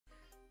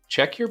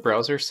Check your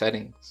browser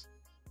settings.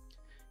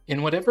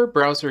 In whatever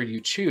browser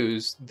you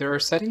choose, there are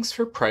settings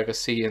for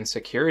privacy and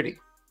security.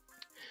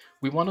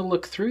 We want to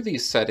look through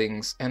these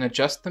settings and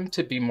adjust them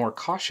to be more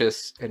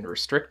cautious and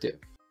restrictive.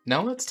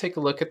 Now let's take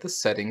a look at the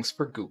settings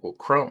for Google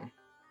Chrome.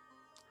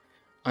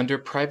 Under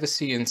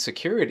Privacy and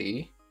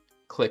Security,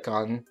 click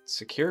on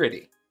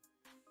Security.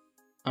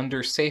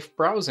 Under Safe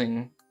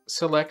Browsing,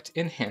 select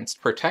Enhanced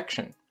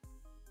Protection.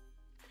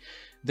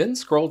 Then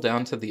scroll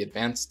down to the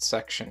Advanced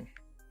section.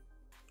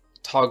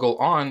 Toggle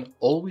on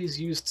Always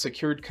Use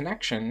Secured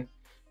Connection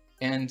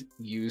and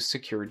Use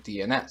Secured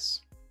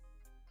DNS.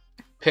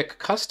 Pick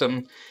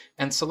Custom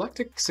and select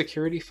a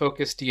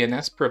security-focused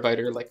DNS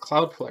provider like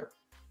Cloudflare,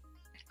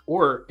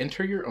 or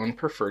enter your own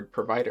preferred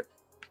provider.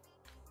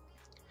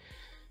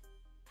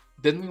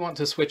 Then we want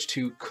to switch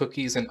to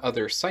Cookies and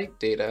Other Site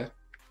Data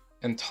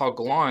and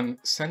toggle on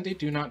Send a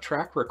Do Not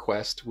Track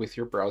request with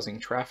your browsing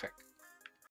traffic.